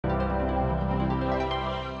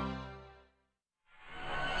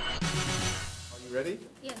ready?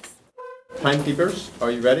 Yes. Timekeepers,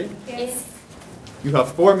 are you ready? Yes. You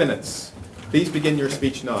have 4 minutes. Please begin your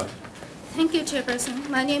speech now. Thank you, Chairperson.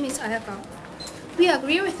 My name is Ayaka. We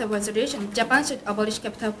agree with the resolution. Japan should abolish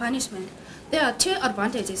capital punishment. There are 2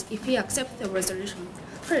 advantages if we accept the resolution.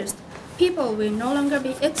 First, people will no longer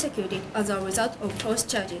be executed as a result of false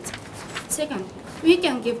charges. Second, we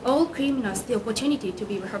can give all criminals the opportunity to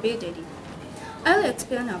be rehabilitated. I will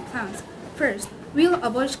explain our plans. First, we will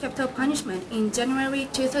abolish capital punishment in January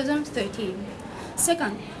 2013.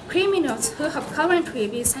 Second, criminals who have currently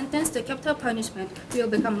been sentenced to capital punishment will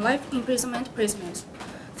become life imprisonment prisoners.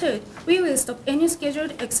 Third, we will stop any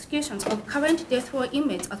scheduled executions of current death row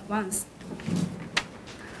inmates at once.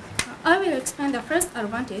 I will explain the first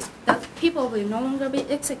advantage, that people will no longer be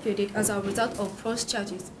executed as a result of false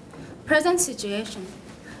charges. Present situation.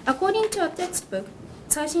 According to a textbook,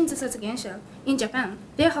 in Japan,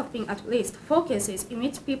 there have been at least 4 cases in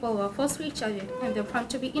which people were falsely charged and then found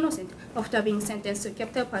to be innocent after being sentenced to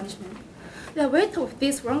capital punishment. The weight of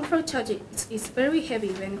these wrongful charges is very heavy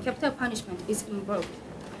when capital punishment is involved.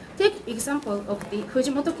 Take example of the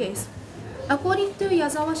Fujimoto case. According to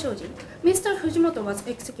Yazawa Shoji, Mr. Fujimoto was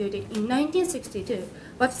executed in 1962,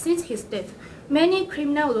 but since his death, many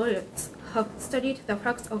criminal lawyers have studied the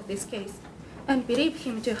facts of this case and believe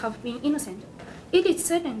him to have been innocent. It is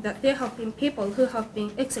certain that there have been people who have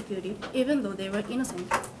been executed even though they were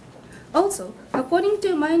innocent. Also, according to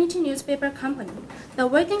Mainichi newspaper company, the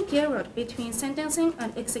waiting period between sentencing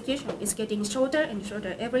and execution is getting shorter and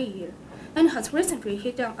shorter every year, and has recently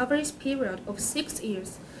hit an average period of 6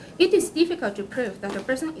 years. It is difficult to prove that a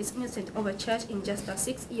person is innocent of a charge in just a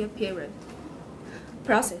 6-year period.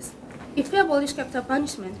 Process. If we abolish capital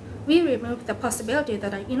punishment, we remove the possibility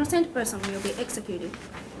that an innocent person will be executed.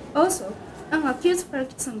 Also, an accused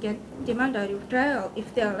person can demand a retrial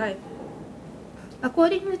if they are alive.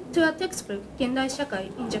 According to a textbook, Gendai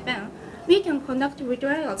Shakai, in Japan, we can conduct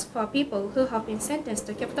retrials for people who have been sentenced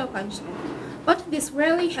to capital punishment. But this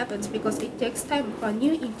rarely happens because it takes time for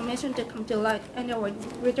new information to come to light and a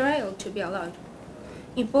retrial to be allowed.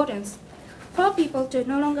 Importance. For people to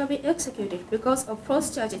no longer be executed because of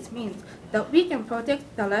false charges means that we can protect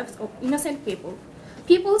the lives of innocent people.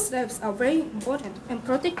 People's lives are very important, and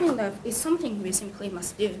protecting life is something we simply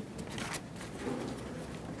must do.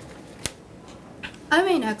 I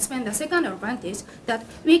will now explain the second advantage, that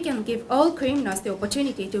we can give all criminals the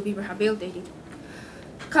opportunity to be rehabilitated.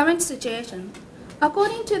 Current situation.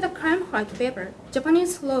 According to the crime white paper,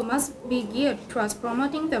 Japanese law must be geared towards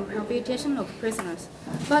promoting the rehabilitation of prisoners.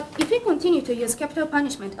 But if we continue to use capital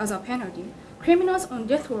punishment as a penalty, criminals on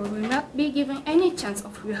death row will not be given any chance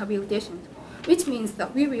of rehabilitation, which means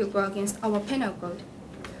that we will go against our penal code.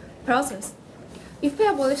 Process. If we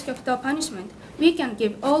abolish capital punishment, we can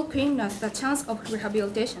give all criminals the chance of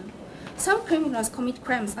rehabilitation. Some criminals commit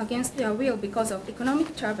crimes against their will because of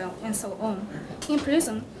economic trouble and so on. In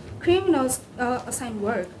prison, criminals are assigned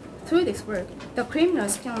work. Through this work, the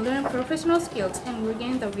criminals can learn professional skills and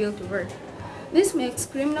regain the will to work. This makes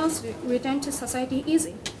criminals return to society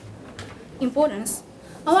easy. Importance.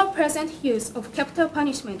 Our present use of capital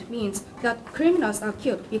punishment means that criminals are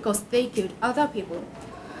killed because they killed other people.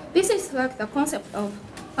 This is like the concept of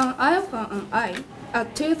an eye for an eye, a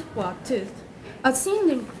tooth for a tooth, as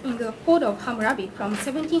seen in the Code of Hammurabi from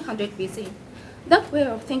 1700 BC. That way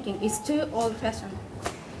of thinking is too old-fashioned.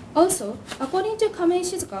 Also, according to Kame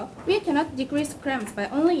Shizuka, we cannot decrease crimes by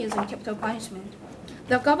only using capital punishment.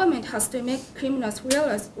 The government has to make criminals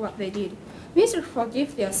realize what they did. We should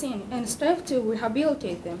forgive their sin and strive to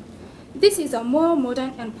rehabilitate them. This is a more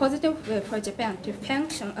modern and positive way for Japan to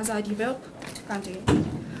function as a developed country.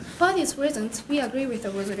 For these reasons, we agree with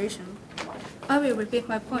the resolution. I will repeat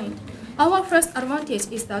my point. Our first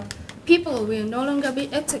advantage is that people will no longer be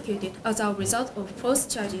executed as a result of false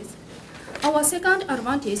charges. Our second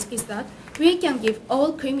advantage is that we can give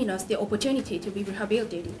all criminals the opportunity to be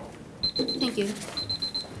rehabilitated. Thank you.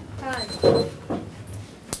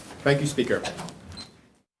 Thank you, Speaker.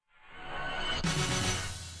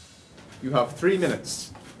 You have 3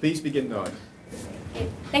 minutes. Please begin now.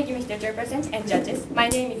 Thank you, Mr. Chairperson and judges. My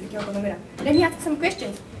name is Kyoko Nomura. Let me ask some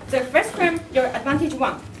questions. So first from your advantage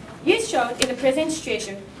 1. You showed in the present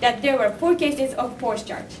situation that there were 4 cases of false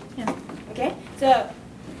charge. Yeah. Okay? So,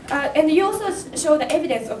 and you also show the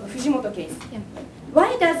evidence of the Fujimoto case. Yeah.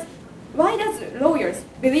 Why does lawyers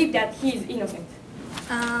believe that he is innocent?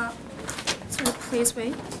 So please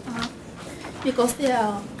wait. Because there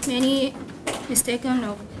are many mistaken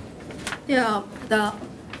of the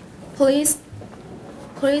police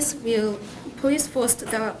forced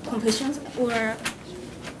the confessions or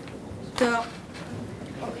the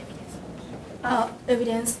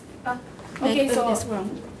evidence Okay, make so this wrong.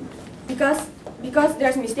 Because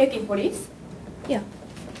there's mistake in police. Yeah.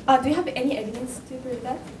 Do you have any evidence to prove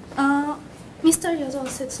that? Mr. Yazawa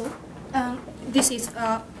said so. And this is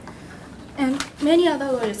and many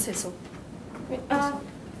other lawyers said so. How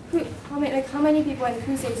many people and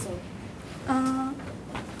who say so? How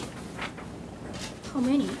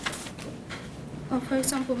many? For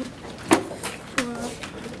example,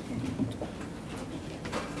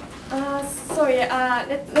 Sorry.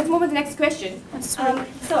 Let's move on to the next question. Sorry.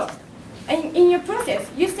 So, in your process,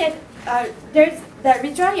 you said there's the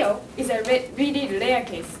retrial is a really rare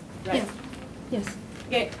case, right? Yes.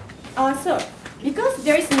 Okay. So, because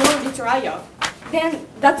there is no retrial, then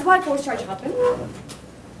that's why forced charge happened.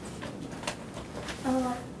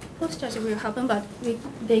 Forced charge will happen, but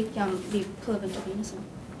they can be proven to be innocent.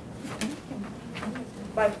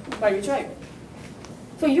 By retrial.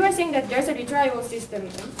 So you are saying that there's a retrial system.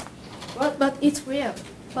 What? But it's rare.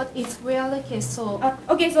 But it's rarely case. So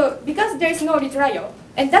Okay, so because there's no retrial,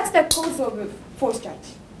 and that's the cause of forced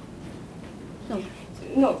charge. no.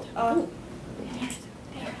 No.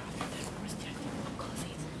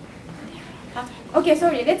 Okay,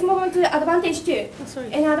 sorry. Let's move on to the advantage two.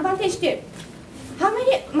 Sorry. And advantage two.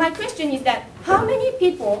 My question is that how many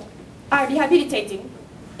people are rehabilitating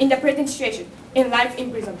in the present situation in life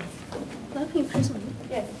imprisonment? Life imprisonment.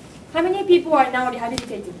 Yes. How many people are now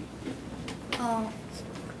rehabilitating?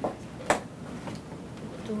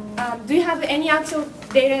 Do you have any actual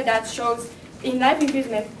data that shows in life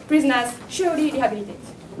imprisonment prisoners surely rehabilitate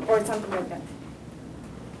or something like that?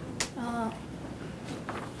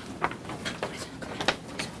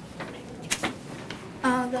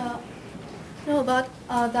 No, but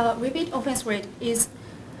the repeat offense rate is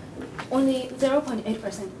only 0.8%.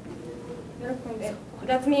 0.8.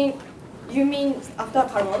 That mean you mean after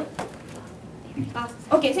parole?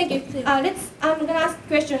 Okay, thank you. I'm gonna ask a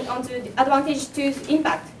question on to the advantage to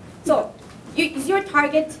impact. So, is your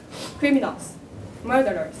target criminals,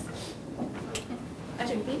 murderers?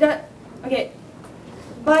 Okay,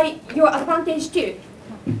 by your advantage two,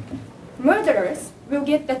 murderers will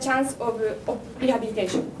get the chance of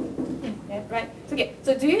rehabilitation. Yeah, right? Okay,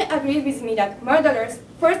 so do you agree with me that murderers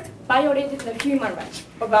first violated the human rights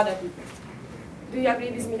of other people? Do you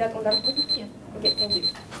agree with me that on that? Yeah. Okay, thank you.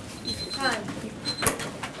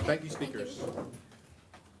 Thank you, speakers.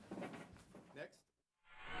 Next.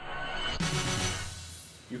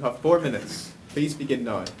 You have 4 minutes. Please begin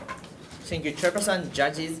now. Thank you, Chairperson,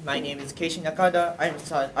 judges. My name is Keishi Nakada. I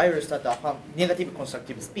will start from negative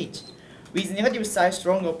constructive speech. With negative side,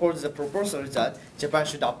 strongly oppose the proposal that Japan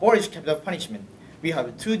should abolish capital punishment. We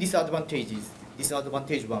have two disadvantages.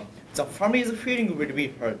 Disadvantage 1, the family's feeling will be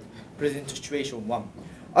hurt. Present situation 1.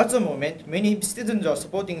 At the moment, many students are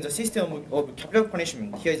supporting the system of capital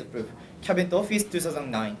punishment. Here is the proof. Cabinet Office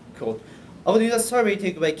 2009, quote, according to the survey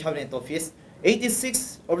taken by Cabinet Office,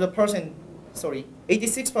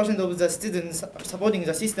 86% of the students supporting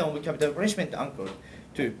the system of capital punishment, unquote.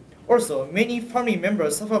 2. Also, many family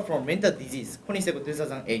members suffer from mental disease.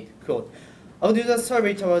 2008, quote, according to the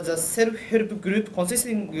survey towards a self-help group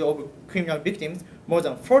consisting of criminal victims, more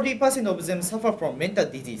than 40% of them suffer from mental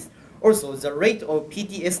disease. Also, the rate of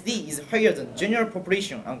PTSD is higher than general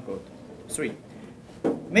population, unquote. 3.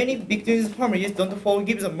 Many victims' families don't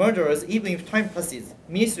forgive the murderers even if time passes.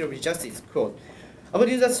 Ministry of Justice, quote,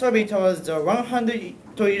 according to the survey towards the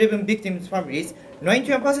 111 victims' families,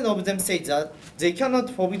 91% of them say that they cannot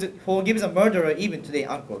forgive the murderer even today,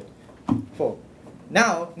 unquote. 4.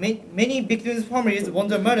 Now, many victims' families want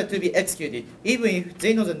the murder to be executed, even if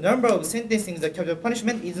they know the number of sentencing the capital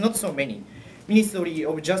punishment is not so many. Ministry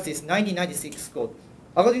of Justice 1996 quote,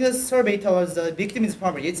 according to the survey towards the victims'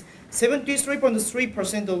 families,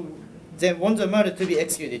 73.3% of them want the murder to be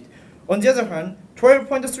executed. On the other hand,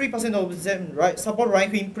 12.3% of them support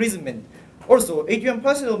life imprisonment. Also,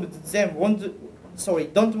 81% of them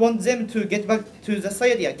don't want them to get back to the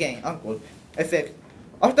society again, unquote. Effect.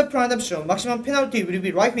 After pre-adoption, maximum penalty will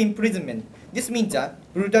be life imprisonment. This means that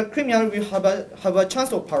brutal criminal will have a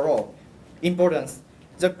chance of parole. Importance.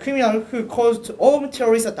 The criminal who caused all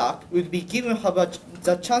terrorist attack would be given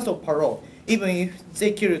the chance of parole, even if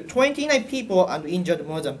they killed 29 people and injured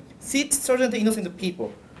more than 6,000 innocent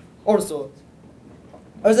people. Also,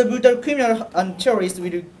 other brutal criminal and terrorists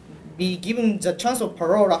will be given the chance of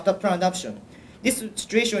parole after pre-adoption. This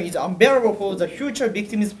situation is unbearable for the future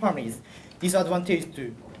victims' families. Disadvantage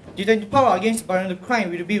 2. Deterrent power against violent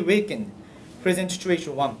crime will be weakened. Present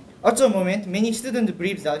situation 1. At the moment, many students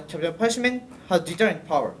believe that capital punishment has deterrent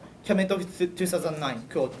power. Cabinet Office 2009,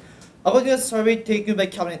 quote, according to a survey taken by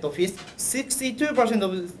Cabinet Office, 62%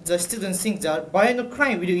 of the students think that violent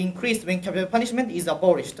crime will increase when capital punishment is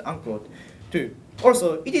abolished, unquote. 2.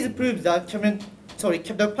 Also, it is proved that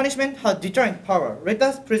capital punishment has deterrent power. Let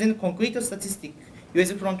us present concrete statistic.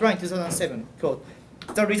 U.S. Frontline 2007. Quote,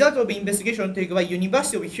 the result of investigation taken by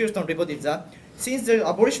University of Houston reported that since the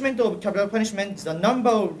abolishment of capital punishment, the number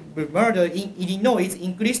of murders in Illinois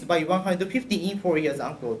increased by 150 in 4 years.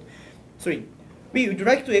 Unquote. 3. We would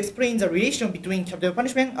like to explain the relation between capital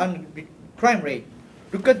punishment and crime rate.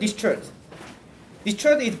 Look at this chart. This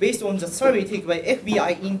chart is based on the survey taken by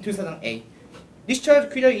FBI in 2008. This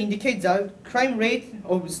chart clearly indicates that crime rate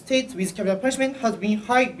of states with capital punishment has been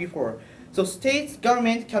high before. So states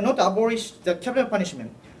government cannot abolish the capital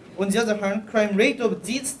punishment. On the other hand, crime rate of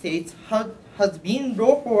these states has been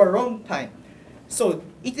low for a long time. So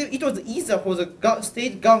it was easier for the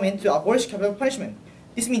state government to abolish capital punishment.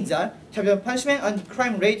 This means that capital punishment and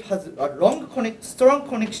crime rate has a strong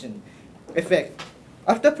connection effect.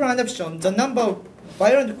 After adoption, the number of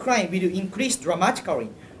violent crime will increase dramatically.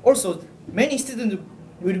 Also, many students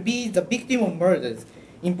will be the victim of murders.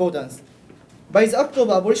 Importance. By the act of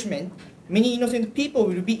abolishment, many innocent people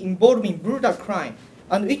will be involved in brutal crime,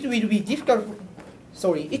 and it will be difficult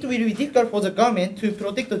for the government to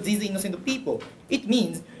protect these innocent people. It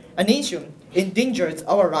means a nation endangers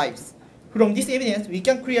our lives. From this evidence, we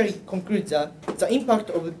can clearly conclude that the impact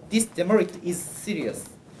of this demerit is serious.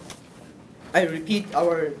 I repeat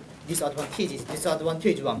our disadvantages.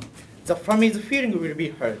 Disadvantage 1. The family's feeling will be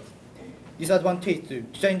hurt. Disadvantage 2.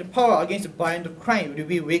 Deterrent power against violent crime will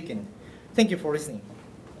be weakened. Thank you for listening.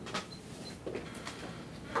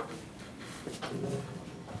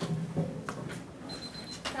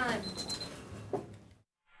 Time.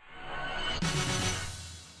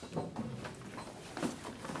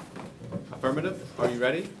 Affirmative, are you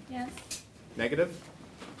ready? Yes. Negative?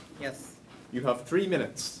 Yes. You have 3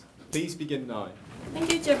 minutes. Please begin now.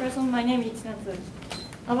 Thank you, Chairperson. My name is Natsu.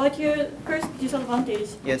 About your first disadvantage,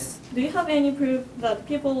 Yes. do you have any proof that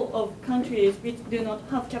people of countries which do not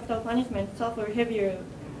have capital punishment suffer heavier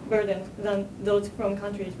burdens than those from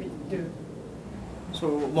countries which do? So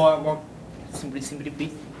more simply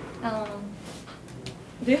please.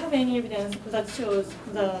 Do you have any evidence that shows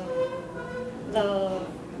the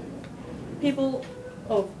people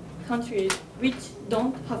of countries which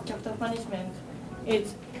don't have capital punishment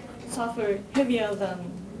suffer heavier than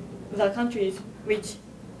the countries which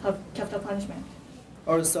have capital punishment?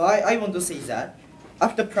 Also, I want to say that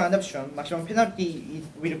after adoption, maximum penalty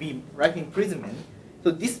will be life imprisonment.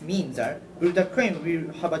 So this means that the crime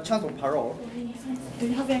will have a chance of parole. Do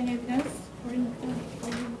you have any evidence?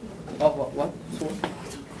 What? So?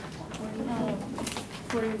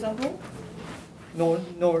 For example? No.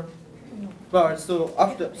 Well, so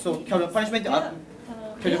capital punishment.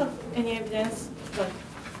 Do you have any evidence that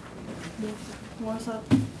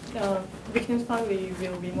victim's family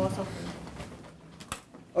will be more suffering?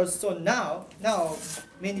 Also now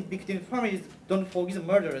many victim families don't forgive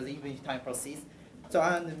murderers even if time passes. So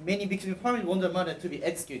and many victim families want the murderer to be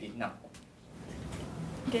executed now.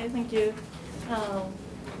 Okay, thank you.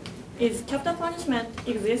 Is capital punishment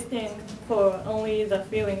existing for only the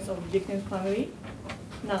feelings of victim's family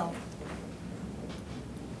now?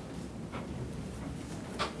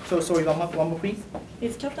 So sorry, one more please.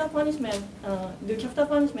 Is capital punishment, do capital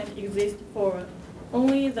punishment exist for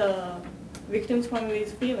only the victim's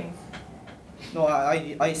family's feelings? No,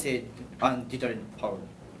 I said deterrent power.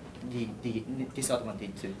 The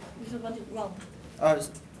disadvantage too. Disadvantage 1.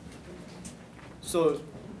 So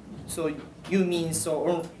you mean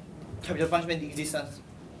capital punishment existence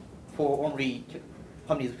for only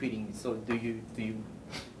family's feelings? So do you?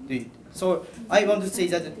 So I want to say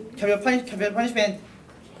that capital punishment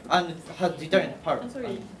and has deterrent power.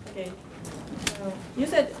 Sorry. Okay. You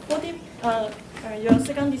said 40. Your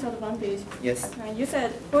second disadvantage. Yes. You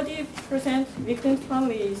said 40% victims'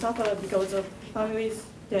 family suffer because of family's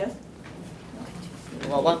death.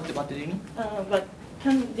 Well, what do you mean? But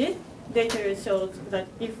this data shows that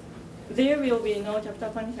if there will be no capital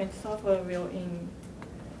punishment, suffer will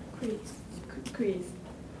increase.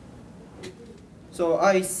 So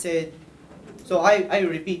I said. So I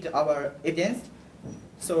repeat our evidence.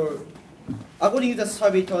 So, according to the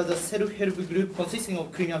survey towards the self-help group consisting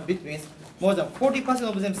of criminal victims, more than 40%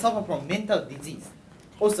 of them suffer from mental disease.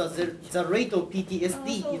 Also, the rate of PTSD is...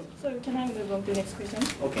 So can I move on to the next question?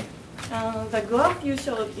 Okay. The graph you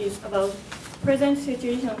showed is about present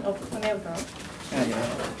situation of America.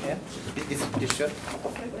 Yeah. This shirt?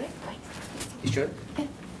 This shirt?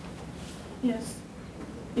 Yes.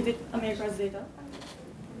 Is it America's data?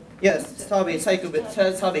 Yes, survey taken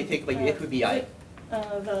by FBI.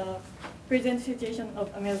 The present situation of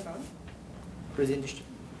America. Presentation.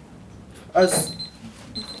 As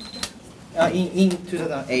in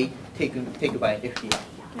 2008, take by FT.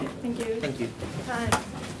 Thank you. Thank you.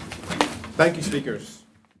 Thank you, speakers.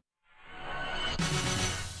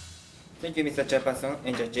 Thank you, Mr. Chairperson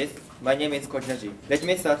and judges. My name is Kojinaji. Let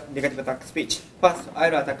me start negative attack speech. First,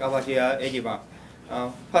 I'll attack about your 81.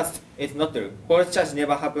 First, it's not true. False charge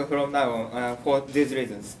never happen from now on for these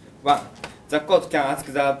reasons. 1. The court can ask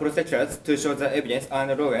the prosecutors to show the evidence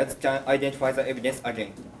and lawyers can identify the evidence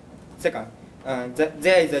again. Second,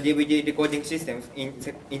 there is a DVD recording system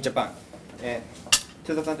in Japan.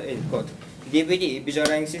 2008 quote. DVD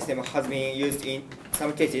visualizing system has been used in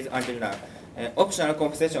some cases until now. Optional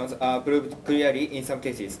confessions are proved clearly in some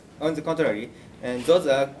cases. On the contrary, those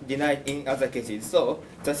are denied in other cases. So,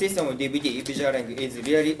 the system of DVD visualizing is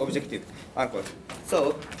really objective. Unquote.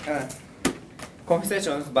 So,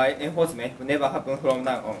 confessions by enforcement will never happen from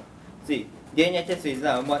now on. 3. DNA test is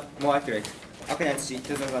now more accurate. Takayama Nishi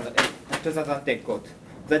 2010 quote.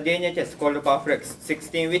 The DNA test called PowerFlex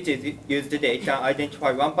 16, which is used today, can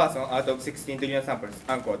identify one person out of 16 trillion samples.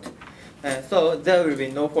 Unquote. So there will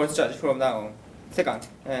be no false charge from now on. Second,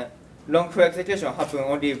 wrongful execution happen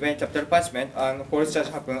only when capital punishment and false charge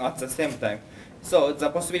happen at the same time. So the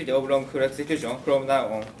possibility of wrongful execution from now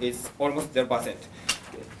on is almost 0%.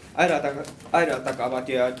 I'll attack about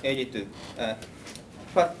your 82.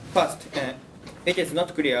 First, it is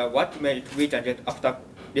not clear what merit we can get after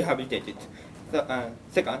rehabilitated.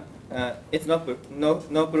 Second, it's no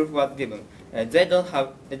proof was given. They don't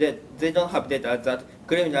have data that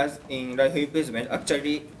criminals in life imprisonment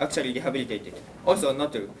actually rehabilitated. Also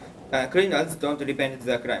not true. Criminals don't repent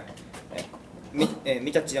their crime.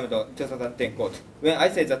 Mitachi Yamato 2010 quote. When I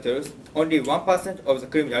say the truth, only 1% of the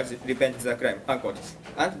criminals repent their crime. Unquote.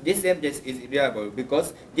 And this evidence is reliable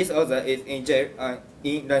because this author is in jail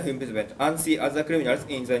in life imprisonment and see other criminals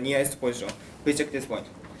in the nearest position. Please check this point.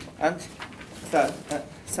 And third,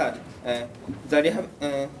 the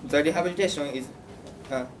rehabilitation is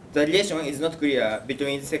the relation is not clear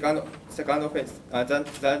between second offense.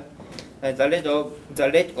 The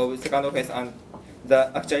rate of second offense and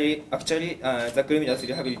the actually the criminals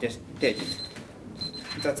rehabilitated.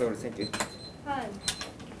 That's all. Thank you.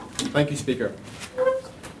 Thank you, speaker.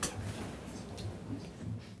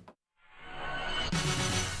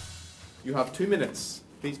 You have 2 minutes.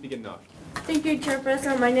 Please begin now. Thank you,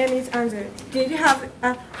 Chairperson. My name is Andrew. Did you have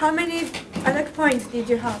how many attack points did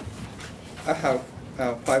you have? I have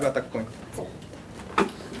 5 attack points.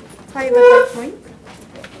 5 attack points.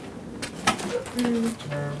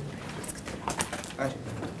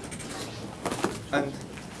 And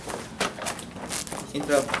in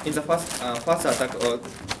the first attack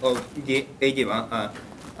of the 81,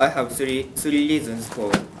 I have three reasons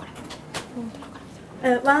for.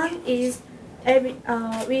 One is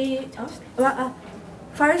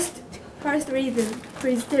first reason.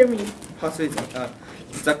 Please tell me. First reason,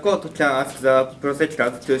 the court can ask the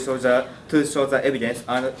prosecutors to show the evidence,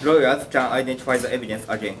 and lawyers can identify the evidence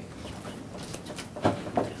again.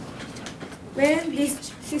 When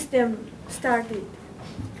this system started?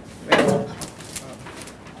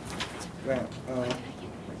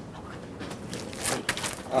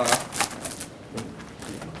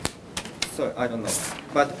 So I don't know,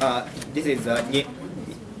 but this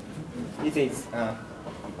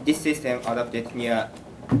system adapted near.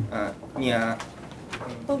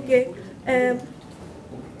 Okay.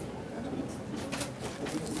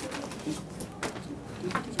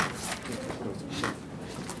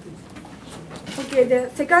 Okay. The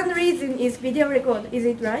second reason is video record. Is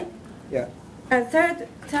it right? Yeah. And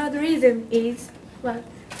third reason is what?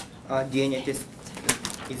 DNA test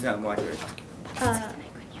is not more accurate.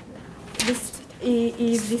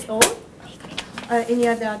 Is this all? Any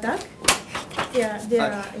other attack? Yeah,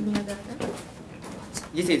 there are any other attack?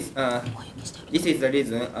 This is the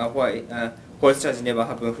reason why false charge never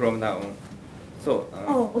happen from now on. So.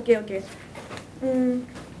 Okay.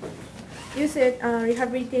 You said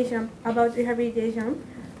rehabilitation.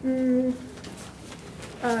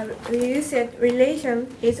 You said relation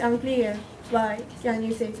is unclear. Why can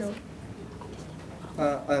you say so?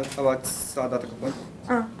 About third attack point.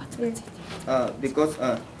 Yes. Because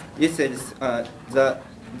you said the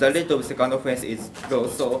rate of second offense is low,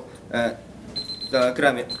 so the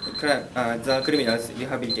criminals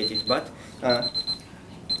rehabilitated, but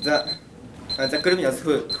the criminals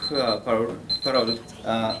who are paroled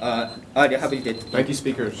are rehabilitated. Thank you,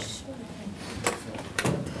 speakers.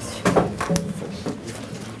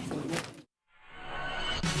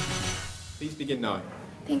 Please begin now.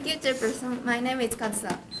 Thank you, Chairperson. My name is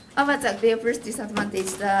Kanazawa. About the first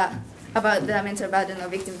disadvantage, the about the mental burden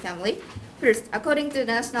of victim family. First, according to the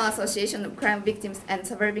National Association of Crime Victims and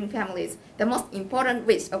Surviving Families, the most important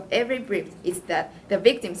wish of every bereaved is that the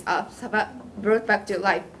victims are brought back to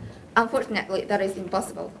life. Unfortunately, that is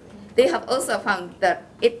impossible. They have also found that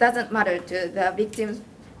it doesn't matter to the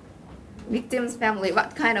victim's family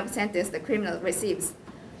what kind of sentence the criminal receives.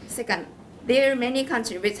 Second, there are many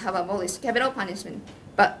countries which have abolished capital punishment,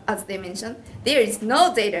 but as they mentioned, there is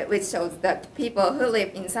no data which shows that people who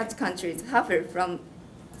live in such countries suffer from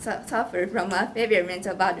a severe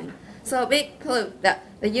mental burden. So we prove that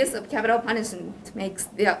the use of capital punishment makes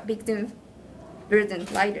the victim's burden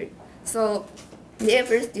lighter. So their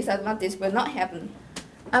first disadvantage will not happen.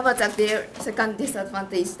 About their second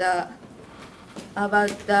disadvantage, about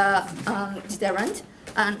the deterrent.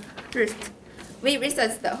 And first, we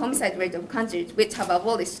researched the homicide rate of countries which have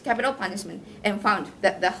abolished capital punishment and found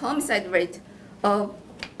that the homicide rate of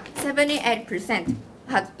 78%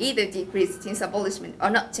 had either decreased since abolishment or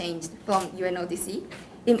not changed from UNODC.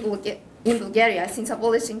 In Bulgaria, since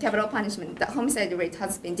abolishing capital punishment, the homicide rate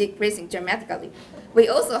has been decreasing dramatically. We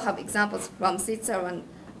also have examples from Switzerland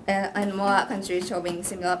and more countries showing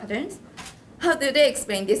similar patterns. How do they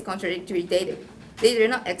explain this contradictory data? They do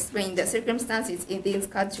not explain the circumstances in these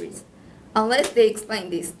countries. Unless they explain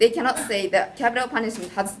this, they cannot say that capital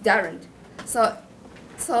punishment has deterrent. So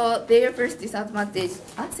their first disadvantage,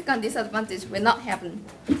 second disadvantage will not happen.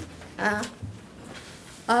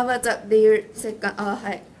 About their second,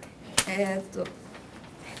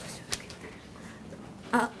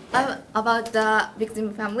 about the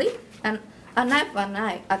victim family, and a knife for an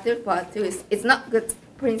eye, a tooth for a tooth, it's not good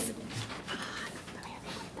principle.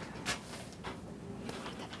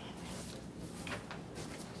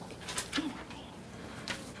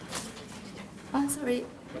 Sorry,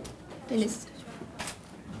 finished.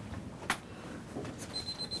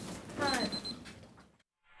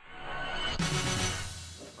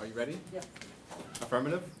 Are you ready? Yeah.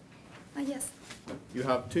 Affirmative? Yes. You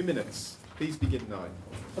have 2 minutes. Please begin now.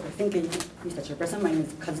 Okay, thank you, Mr. Chairperson. My name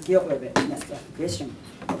is Kazuki Okobe. Next question.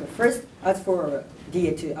 Okay, first, as for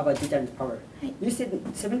DA2 about deterrent power, you said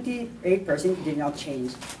 78% did not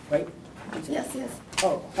change, right? Yes.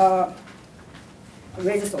 Oh,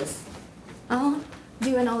 raise the source.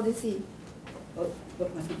 UNODC.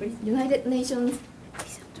 What must be please? United Nations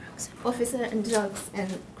Officer and Drugs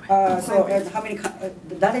and So how many?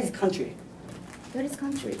 That is country. That is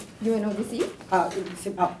country. UNODC.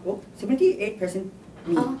 78%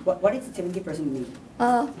 mean. What is 70% mean?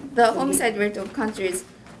 The homicide rate of countries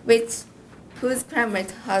whose crime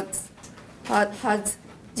rate has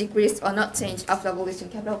decreased or not changed after abolishing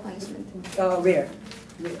capital punishment. Where?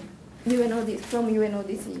 From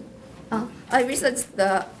UNODC. I researched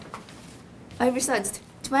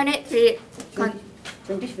 23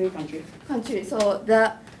 23 countries. countries. So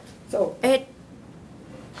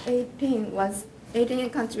 18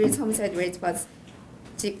 countries homicide rate was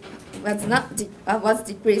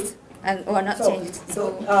decreased and or not changed.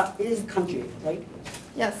 So it is country, right?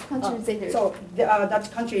 yes, countries they do. So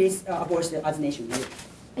that country is abolished as a nation, right?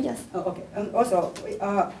 Yes. Okay, and also,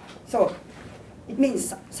 so it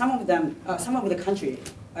means some of the country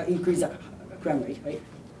increase the crime rate, right?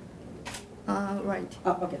 Right.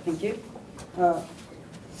 Okay, thank you.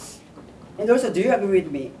 And also, do you agree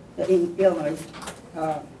with me that in Illinois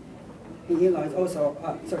also,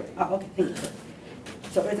 sorry, okay, thank you.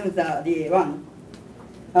 So it was the one,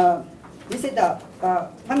 you said that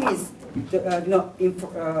families do not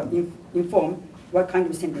inform what kind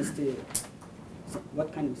of sentence.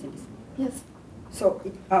 Yes. So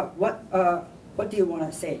what do you want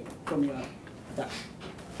to say from your that?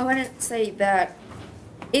 I want to say that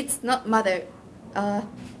it's not matter. I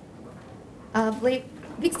believe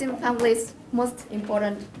victim families' most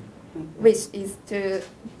important wish is to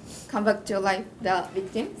come back to life the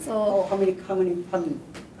victim. So how many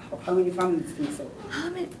families think so? how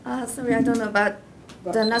many? Sorry, I don't know, but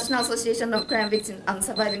the National Association of Crime Victims and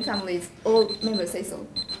Surviving Families, all members say so.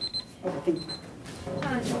 Okay, thank you.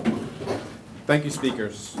 Thank you,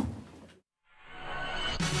 speakers.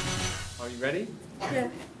 Are you ready? Yeah.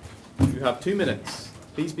 You have 2 minutes.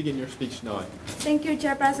 Please begin your speech now. Thank you,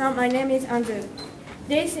 Chairperson. My name is Andrew.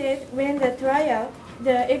 They said when the trial,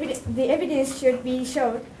 the evidence should be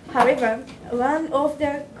shown. However, one of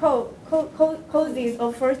the causes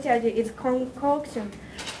of forced charge is concoction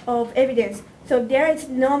of evidence. So there is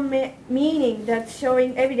no meaning that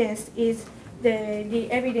showing evidence is the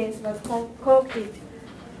evidence was concocted.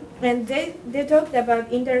 And they talked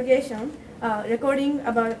about interrogation.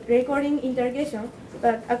 recording interrogation,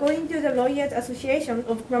 but according to the Lawyers Association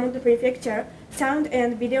of Kumamoto Prefecture, sound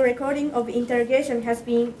and video recording of interrogation has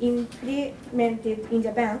been implemented in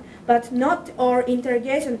Japan, but not all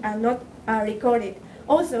interrogations are not recorded.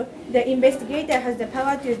 Also, the investigator has the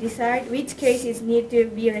power to decide which cases need to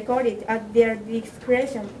be recorded at their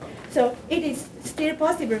discretion. So it is still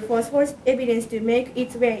possible for false evidence to make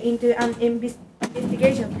its way into an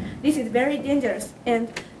investigation. This is very dangerous. And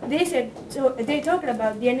they said, so they talked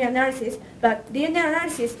about DNA analysis, but DNA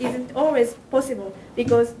analysis isn't always possible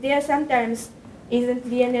because there sometimes isn't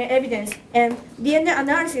DNA evidence, and DNA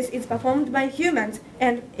analysis is performed by humans,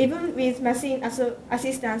 and even with machine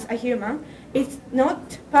assistance, a human, it's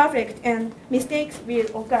not perfect and mistakes will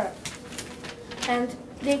occur. And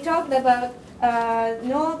they talked about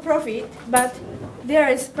no profit, but there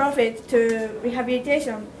is profit to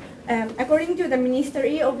rehabilitation. According to the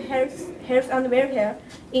Ministry of Health and Welfare,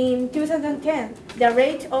 in 2010, the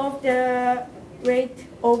rate of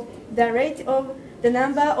the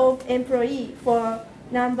number of employee for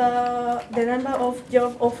the number of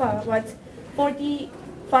job offer was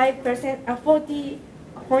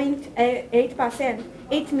 40.8%.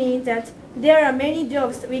 It means that there are many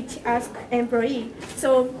jobs which ask employee.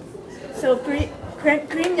 So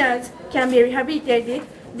criminals can be rehabilitated,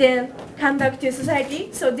 then come back to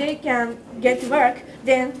society, so they can get work.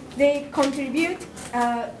 Then they contribute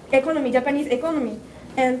Japanese economy,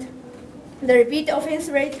 and the repeat offense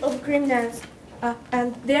rate of criminals.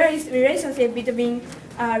 And there is relationship between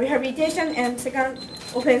rehabilitation and second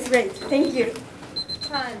offense rate. Thank you.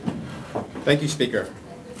 Thank you, Speaker.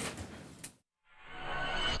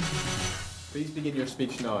 Please begin your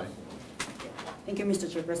speech now. Thank you, Mr.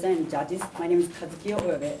 Chairperson and judges. My name is Kazuki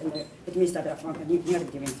Oyobe, and let me start from a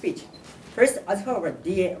negative speech. First, as for our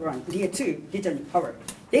DA2, digital power,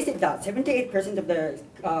 they said that 78% of the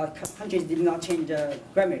countries did not change the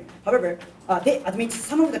grammar. However, they admit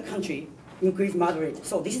some of the country increase moderate.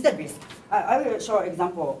 So this is the risk. I will show an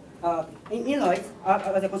example. In Illinois,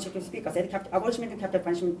 as a constitutional speaker said, abolishment and capital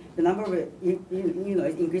punishment, the number of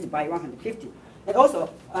Illinois increased by 150. And also,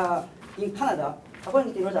 in Canada,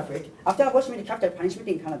 according to Rutherford, after abolishment and capital punishment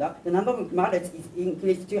in Canada, the number of murders is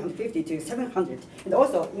increased 250 to 700. And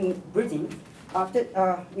also in Britain, after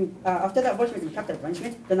the abolishment and capital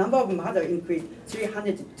punishment, the number of murders increased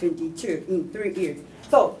 322 in 3 years.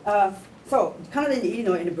 So Canada and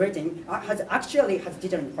Illinois and Britain actually has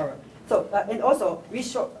deterrent power. So and also we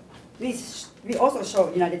also show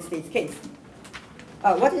United States case.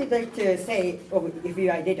 What I'd like to say if we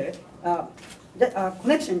are data, the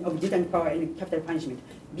connection of deterrent power and capital punishment,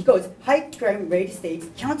 because high crime rate states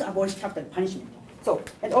cannot abolish capital punishment. So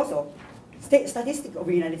and also statistic of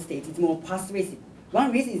the United States is more persuasive.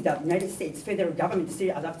 One reason is that the United States federal government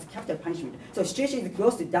still adopts capital punishment. So situation is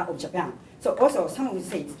close to that of Japan. So also some of the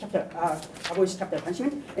states abolish capital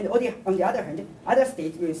punishment, and on the other hand, other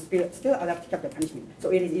states will still adopt capital punishment. So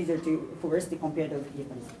it is easier for us to compare those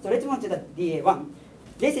differences. So let's move on to the DA1.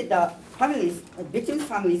 They said that victims'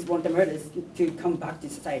 families want the murders to come back to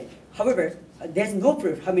society. However, there's no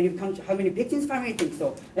proof how many victims' families think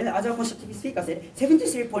so. And as our constructive speaker said,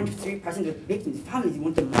 73.3% of victims' families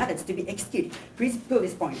want the murders to be executed. Please prove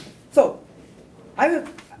this point. So, I will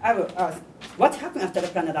ask, what happened after the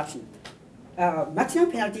plan adoption?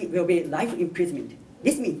 Maximum penalty will be life imprisonment.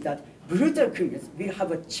 This means that brutal criminals will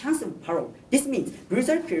have a chance of parole. This means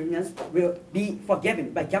brutal criminals will be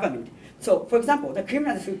forgiven by government. So, for example, the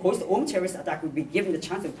criminals who caused the own terrorist attack will be given the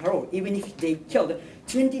chance of parole, even if they killed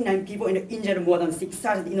 29 people and injured more than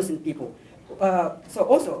 6,000 innocent people. So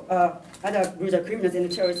also, other brutal criminals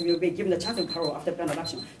and terrorists will be given the chance of parole after plan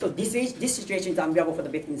adoption. So this situation is unbearable for the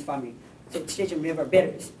victim's family. So the situation will never be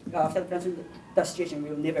better. After the plan, the situation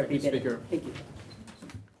will never be better. Speaker. Thank you.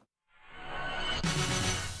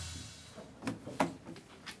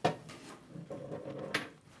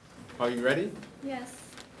 Are you ready? Yes.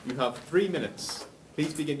 You have 3 minutes.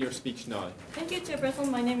 Please begin your speech now. Thank you, Chairperson.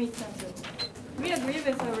 My name is Sansu. We agree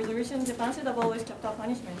with the resolution Japan should abolish capital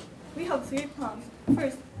punishment. We have 3 plans.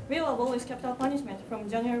 First, we will abolish capital punishment from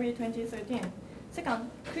January 2013. Second,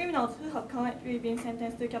 criminals who have currently been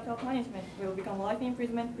sentenced to capital punishment will become life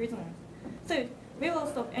imprisonment prisoners. Third, we will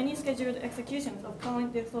stop any scheduled executions of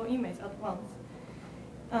current death row inmates at once.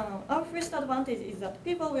 Our first advantage is that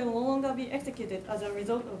people will no longer be executed as a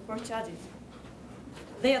result of false charges.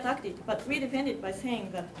 They attacked it, but we defended by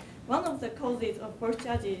saying that one of the causes of false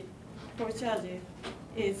charges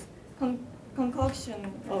is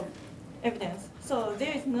concoction of evidence. So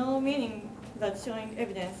there is no meaning that showing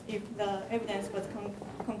evidence if the evidence was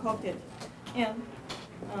concocted. And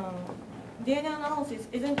DNA analysis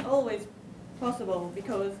isn't always possible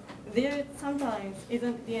because there sometimes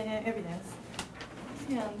isn't DNA evidence.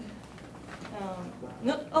 And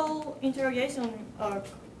not all interrogations are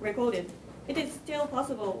recorded. It is still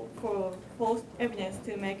possible for false evidence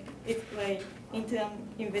to make its way into an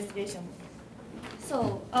investigation.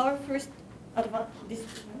 So our first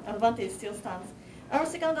advantage still stands. Our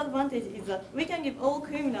second advantage is that we can give all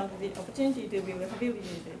criminals the opportunity to be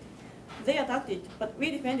rehabilitated. They attacked it, but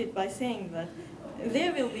we defend it by saying that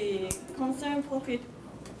there will be concern profit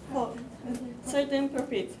for certain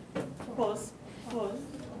profit for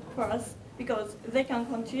us because they can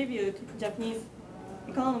contribute Japanese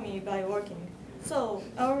economy by working. So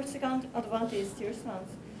our second advantage still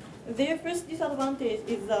stands. Their first disadvantage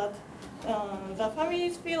is that the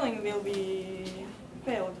family's feeling will be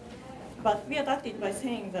failed. But we attacked it by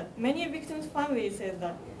saying that many victims' families say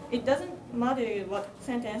that it doesn't matter what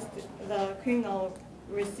sentence the criminal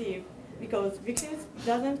received because victims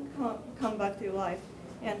doesn't come back to life,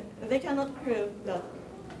 and they cannot prove that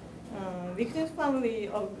victims' family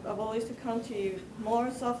of abolished country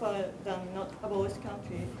more suffer than not abolished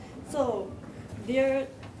country. So their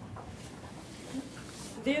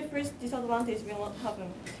first disadvantage will not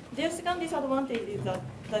happen. Their second disadvantage is that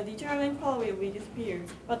the deterrent power will be disappeared.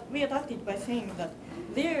 But we attacked it by saying that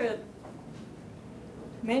there are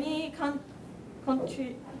many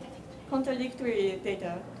contradictory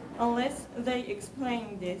data. Unless they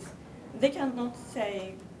explain this, they cannot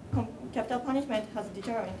say capital punishment has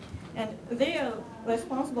deterrent. And they are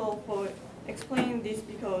responsible for explaining this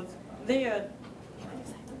because they are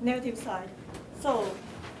negative side. So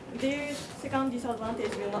their second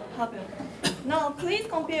disadvantage will not happen. Now, please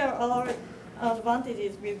compare our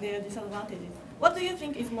advantages with their disadvantages. What do you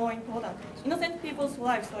think is more important? Innocent people's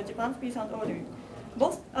lives or Japan's peace and order?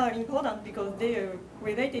 Both are important because they are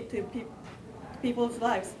related to people's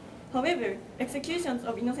lives. However, executions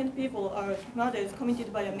of innocent people are murders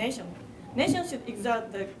committed by a nation. Nations should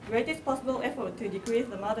exert the greatest possible effort to decrease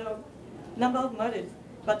the number of murders.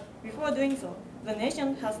 But before doing so, the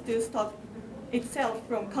nation has to stop itself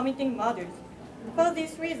from committing murders. For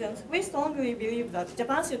these reasons, we strongly believe that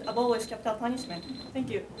Japan should abolish capital punishment. Thank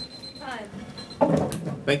you.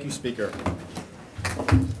 Thank you, Speaker.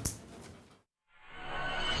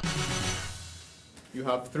 You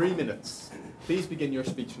have 3 minutes. Please begin your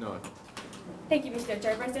speech now. Thank you, Mr.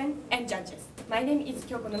 Chairperson and judges. My name is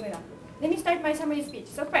Kyoko Nomura. Let me start my summary speech.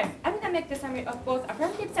 So first, I'm going to make the summary of both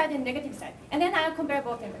affirmative side and negative side, and then I'll compare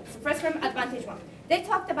both of them. So first from advantage one. They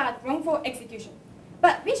talked about wrongful execution.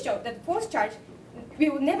 But we showed that forced charge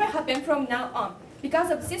will never happen from now on because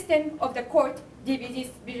of the system of the court,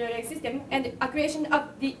 DVG's visual system, and the creation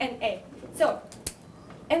of DNA. So,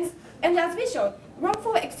 and as we showed,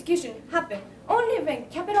 wrongful execution happen only when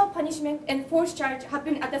capital punishment and forced charge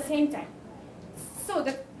happen at the same time. So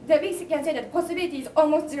we can say that the possibility is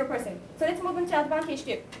almost 0%. So let's move on to advantage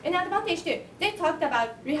 2. In advantage 2, they talked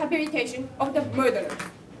about rehabilitation of the murderers.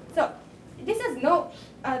 So this is no,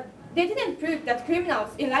 they didn't prove that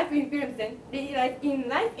criminals in life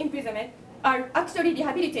imprisonment are actually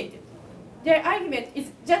rehabilitated. Their argument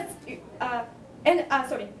is just,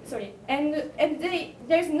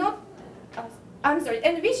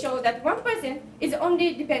 and we show that 1% is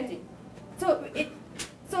only depending. So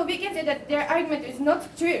we can say that their argument is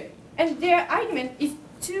not true, and their argument is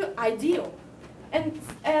too ideal. And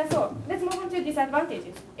so let's move on to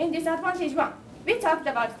disadvantages. In disadvantage 1, we talked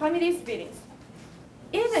about families' feelings.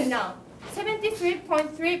 Even now,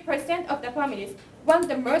 73.3% of the families want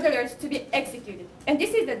the murderers to be executed, and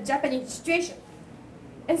this is the Japanese situation.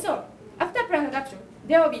 And so, after planned adoption,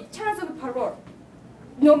 there will be chance of parole,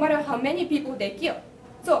 no matter how many people they kill.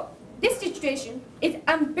 So this situation is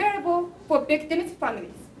unbearable for victims'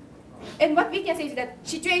 families. And what we can say is that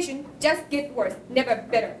situation just gets worse, never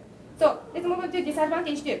better. So let's move on to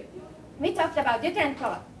disadvantage 2. We talked about deterrent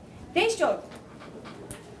power. They showed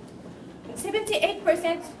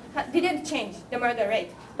 78% didn't change the murder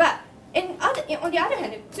rate, but on the other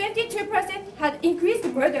hand, 22% had increased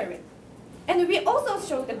murder rate. And we also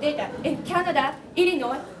showed the data in Canada,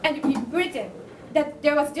 Illinois, and in Britain that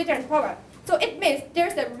there was deterrent power. So it means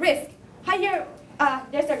there's a risk,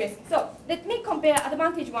 there's a risk. So let me compare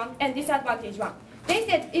advantage 1 and disadvantage 1. They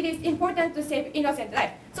said it is important to save innocent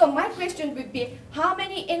life. So my question would be, how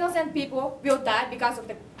many innocent people will die because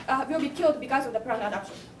of will be killed because of the planned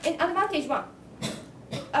adoption? In advantage 1,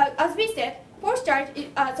 as we said,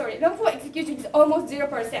 wrongful execution is almost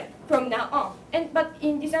 0% from now on. But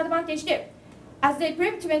in disadvantage 2, as they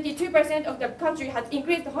proved 22% of the country has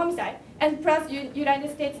increased homicide, and plus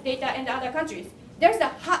United States data and other countries, there's a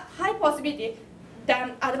high possibility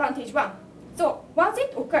than advantage 1. So once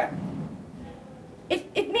it occurs,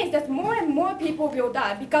 it means that more and more people will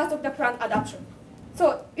die because of the plan adoption.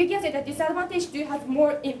 So we can say that disadvantage 2 has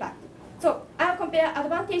more impact. So I'll compare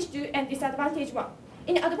advantage 2 and disadvantage 1.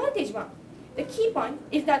 In advantage 1, the key point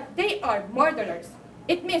is that they are murderers.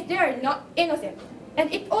 It means they are not innocent.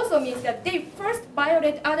 And it also means that they first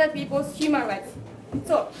violate other people's human rights.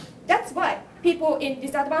 So that's why people in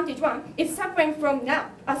disadvantage 1 is suffering from now,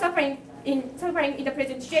 suffering in the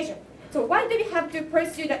present situation. So why do we have to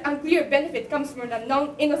pursue that unclear benefit comes from the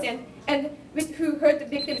non-innocent and who hurt the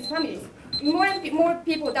victims' families? More and more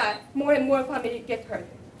people die, more and more families get hurt.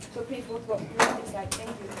 So please vote for this side. Thank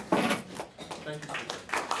you. Thank you.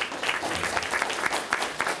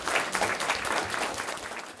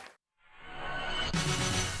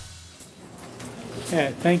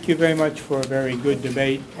 Thank you very much for a very good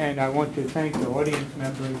debate, and I want to thank the audience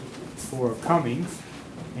members for coming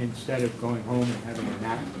instead of going home and having a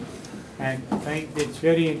nap. And it's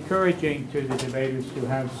very encouraging to the debaters to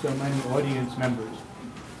have so many audience members.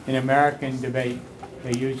 In American debate,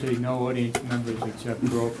 there are usually no audience members except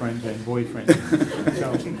girlfriends and boyfriends.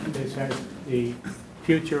 So this has the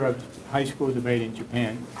future of high school debate in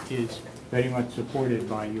Japan is very much supported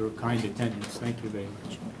by your kind attendance. Thank you very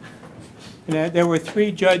much. And, there were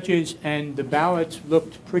 3 judges, and the ballots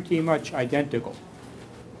looked pretty much identical.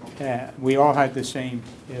 We all had the same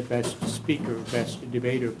best speaker, best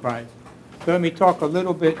debater prize. So let me talk a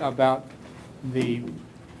little bit about the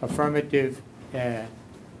affirmative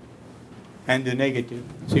and the negative.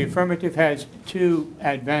 So the affirmative has 2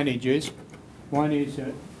 advantages. One is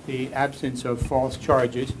the absence of false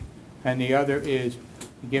charges, and the other is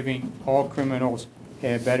giving all criminals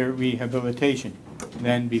better rehabilitation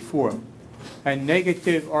than before. And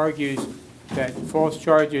negative argues that false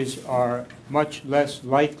charges are much less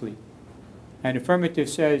likely. And affirmative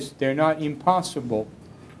says they're not impossible,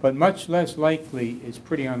 but much less likely is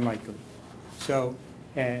pretty unlikely. So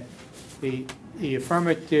the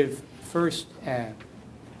affirmative first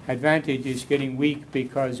advantage is getting weak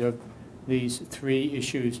because of these 3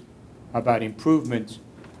 issues about improvements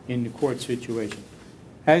in the court situation.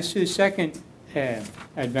 As to the second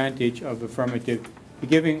advantage of affirmative,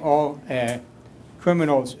 giving all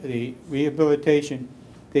criminals the rehabilitation,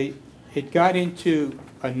 it got into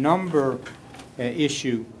a number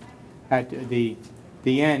issue at the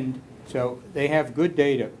end. So they have good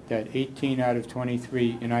data that 18 out of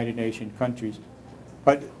 23 United Nations countries,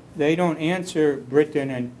 but they don't answer Britain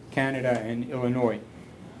and Canada and Illinois,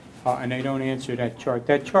 and they don't answer that chart.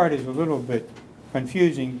 That chart is a little bit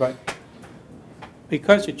confusing, but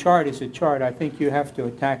because a chart is a chart, I think you have to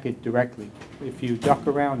attack it directly. If you duck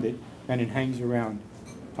around it, then it hangs around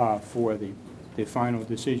for the final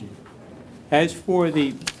decision. As for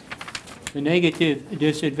the negative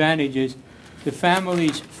disadvantages, the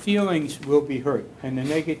family's feelings will be hurt, and the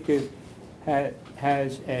negative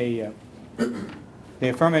has a the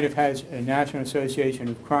affirmative has a National Association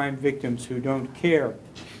of Crime Victims who don't care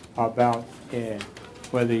about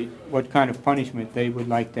what kind of punishment they would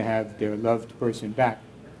like to have their loved person back.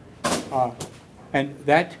 And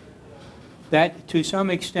that to some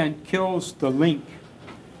extent kills the link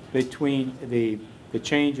between the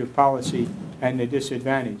change of policy and the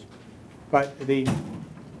disadvantage. But the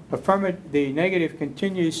negative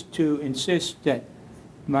continues to insist that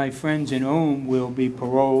my friends in Ohm will be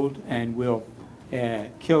paroled and will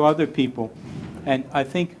kill other people. And I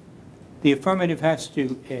think the affirmative has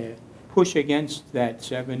to push against that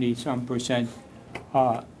 70-some%.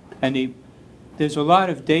 And there's a lot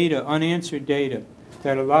of data, unanswered data,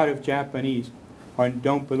 that a lot of Japanese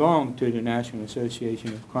don't belong to the National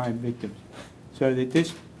Association of Crime Victims. So that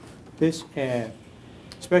this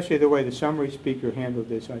especially the way the summary speaker handled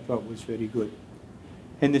this, I thought was very good.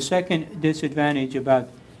 And the second disadvantage about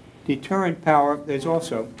deterrent power, there's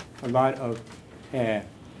also a lot of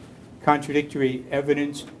contradictory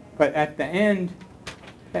evidence, but at the end,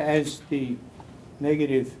 as the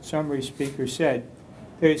negative summary speaker said,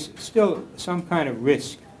 there's still some kind of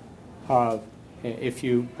risk of, if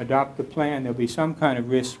you adopt the plan, there'll be some kind of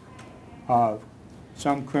risk of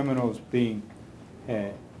some criminals being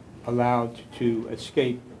allowed to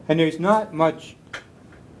escape. And there's not much,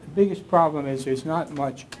 the biggest problem is there's not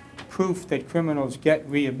much proof that criminals get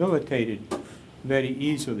rehabilitated very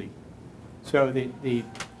easily. So the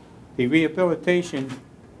rehabilitation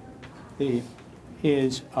is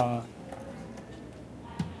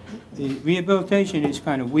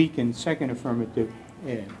kind of weak in second affirmative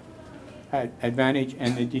advantage,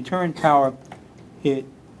 and the deterrent power, it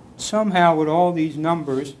somehow with all these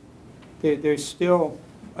numbers, there's still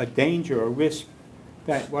a danger, a risk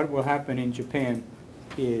that what will happen in Japan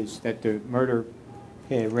is that the murder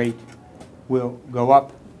rate will go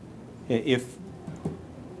up if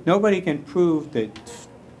nobody can prove the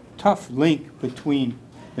tough link between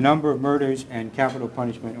the number of murders and capital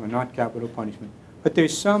punishment or not capital punishment. But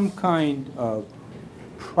there's some kind of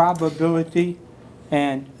probability,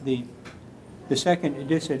 and the second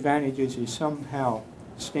disadvantages is somehow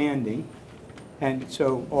standing, and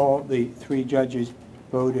so all the three judges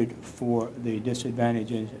voted for the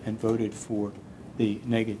disadvantages and voted for the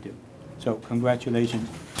negative. So congratulations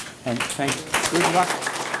and thank you. Good luck.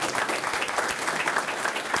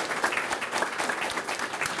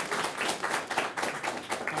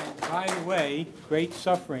 And by the way, great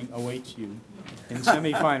suffering awaits you in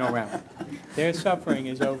semifinal round. Their suffering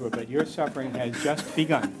is over, but your suffering has just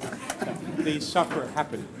begun. So please suffer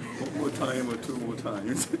happily. One more time or two more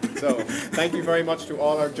times. So, thank you very much to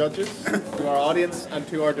all our judges, to our audience, and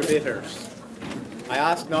to our debaters. I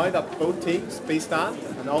ask now that both teams please stand,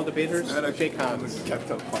 and all debaters shake hands. It's a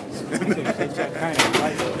kind of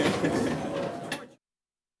life.